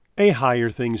A Higher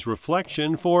Things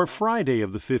Reflection for Friday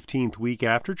of the 15th week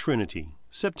after Trinity,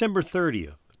 September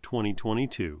 30th,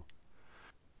 2022.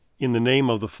 In the name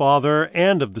of the Father,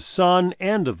 and of the Son,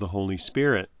 and of the Holy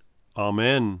Spirit.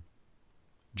 Amen.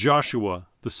 Joshua,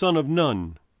 the son of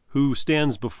Nun, who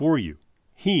stands before you,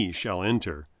 he shall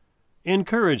enter.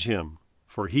 Encourage him,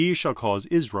 for he shall cause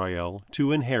Israel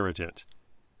to inherit it.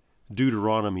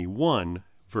 Deuteronomy 1,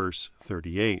 verse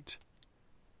 38.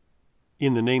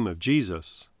 In the name of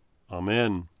Jesus.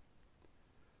 Amen.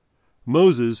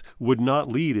 Moses would not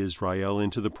lead Israel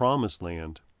into the promised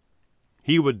land.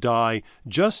 He would die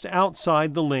just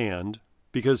outside the land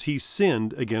because he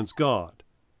sinned against God.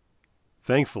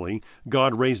 Thankfully,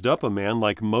 God raised up a man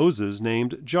like Moses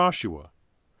named Joshua.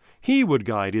 He would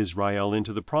guide Israel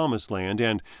into the promised land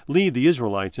and lead the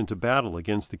Israelites into battle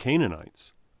against the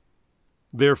Canaanites.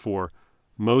 Therefore,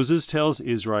 Moses tells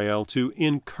Israel to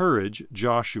encourage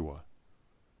Joshua.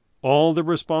 All the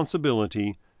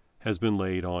responsibility has been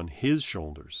laid on his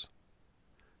shoulders.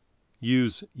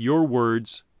 Use your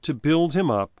words to build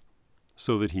him up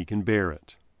so that he can bear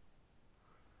it.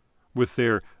 With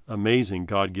their amazing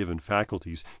God-given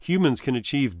faculties, humans can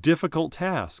achieve difficult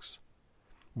tasks.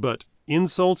 But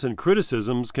insults and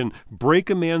criticisms can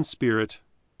break a man's spirit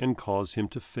and cause him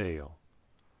to fail.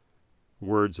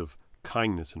 Words of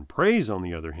kindness and praise, on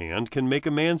the other hand, can make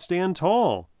a man stand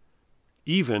tall,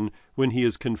 even when he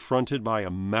is confronted by a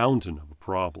mountain of a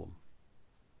problem.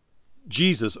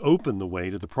 Jesus opened the way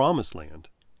to the promised land,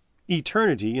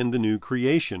 eternity in the new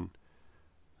creation.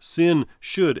 Sin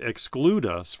should exclude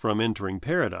us from entering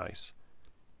paradise,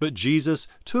 but Jesus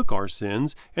took our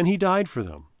sins and he died for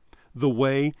them. The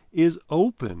way is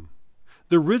open.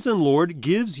 The risen Lord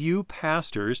gives you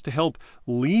pastors to help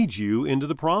lead you into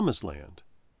the promised land.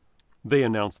 They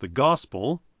announce the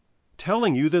gospel,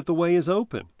 telling you that the way is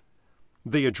open.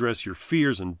 They address your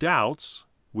fears and doubts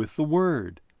with the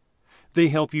Word. They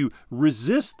help you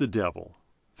resist the devil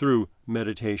through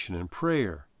meditation and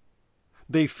prayer.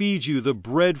 They feed you the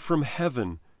bread from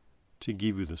heaven to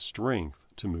give you the strength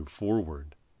to move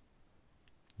forward.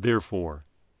 Therefore,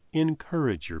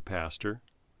 encourage your pastor.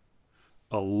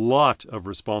 A lot of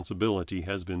responsibility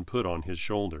has been put on his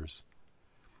shoulders.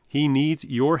 He needs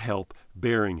your help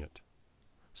bearing it.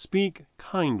 Speak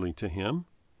kindly to him.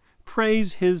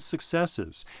 Praise his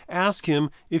successes. Ask him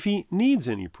if he needs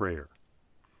any prayer.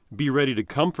 Be ready to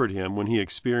comfort him when he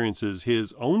experiences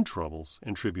his own troubles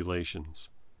and tribulations.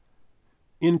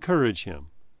 Encourage him,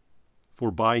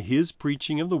 for by his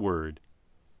preaching of the word,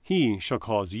 he shall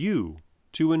cause you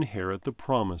to inherit the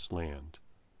promised land.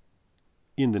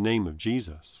 In the name of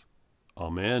Jesus.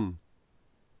 Amen.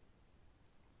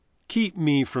 Keep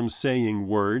me from saying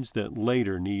words that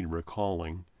later need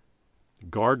recalling.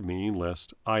 Guard me,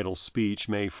 lest idle speech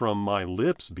may from my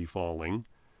lips be falling.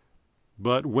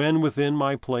 But when within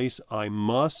my place I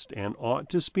must and ought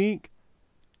to speak,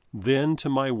 then to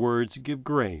my words give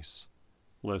grace,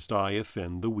 lest I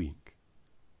offend the weak.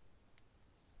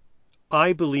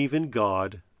 I believe in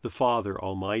God, the Father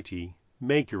Almighty,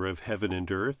 maker of heaven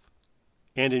and earth,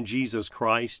 and in Jesus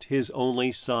Christ, his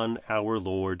only Son, our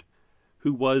Lord,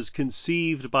 who was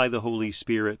conceived by the Holy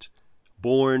Spirit,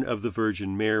 born of the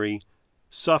Virgin Mary,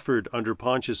 suffered under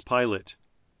Pontius Pilate,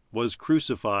 was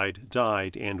crucified,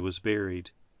 died, and was buried.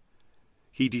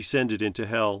 He descended into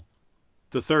hell.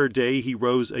 The third day he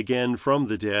rose again from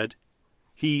the dead.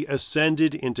 He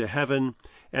ascended into heaven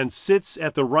and sits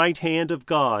at the right hand of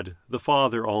God, the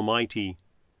Father Almighty.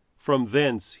 From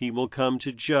thence he will come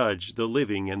to judge the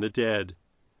living and the dead.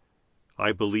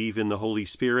 I believe in the Holy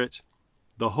Spirit,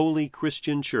 the holy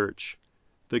Christian Church,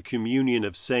 the communion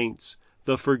of saints,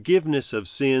 the forgiveness of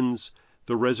sins,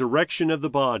 the resurrection of the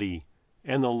body,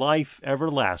 and the life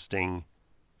everlasting.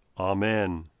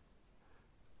 Amen.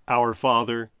 Our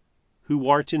Father, who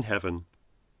art in heaven,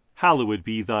 hallowed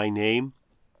be thy name.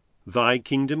 Thy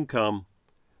kingdom come,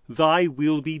 thy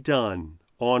will be done,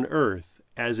 on earth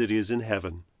as it is in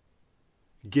heaven.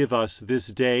 Give us this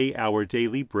day our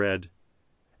daily bread,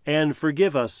 and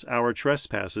forgive us our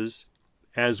trespasses,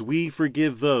 as we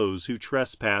forgive those who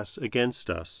trespass against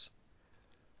us.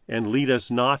 And lead us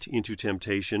not into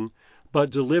temptation, but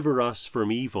deliver us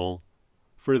from evil.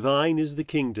 For thine is the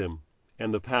kingdom,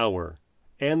 and the power,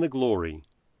 and the glory,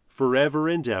 forever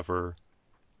and ever.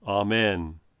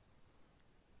 Amen.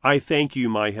 I thank you,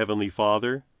 my heavenly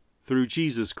Father, through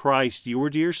Jesus Christ, your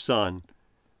dear Son,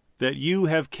 that you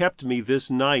have kept me this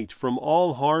night from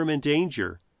all harm and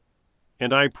danger.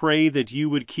 And I pray that you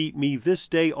would keep me this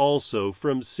day also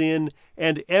from sin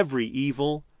and every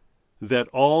evil, that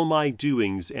all my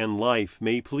doings and life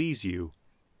may please you.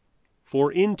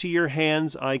 For into your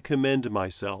hands I commend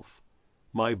myself,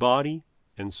 my body,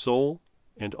 and soul,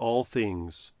 and all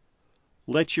things.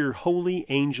 Let your holy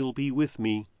angel be with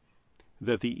me,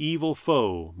 that the evil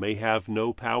foe may have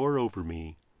no power over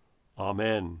me.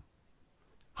 Amen.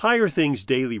 Higher Things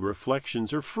Daily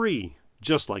Reflections are free,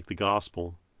 just like the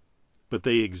gospel, but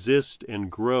they exist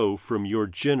and grow from your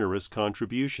generous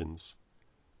contributions.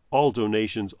 All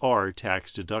donations are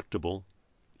tax deductible.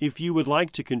 If you would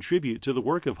like to contribute to the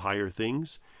work of Higher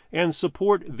Things and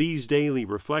support these daily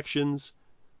reflections,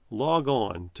 log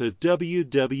on to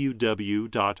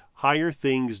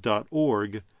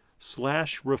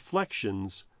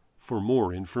www.higherthings.org/reflections for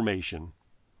more information.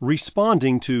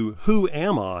 Responding to "Who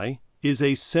am I?" is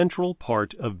a central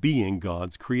part of being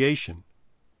God's creation.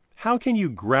 How can you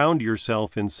ground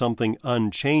yourself in something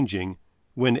unchanging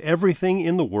when everything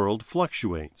in the world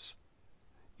fluctuates?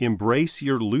 Embrace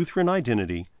your Lutheran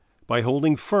identity by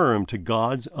holding firm to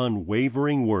God's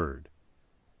unwavering word.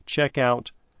 Check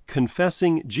out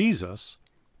Confessing Jesus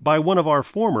by one of our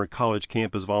former college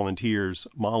campus volunteers,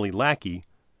 Molly Lackey,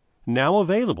 now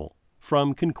available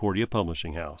from Concordia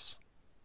Publishing House.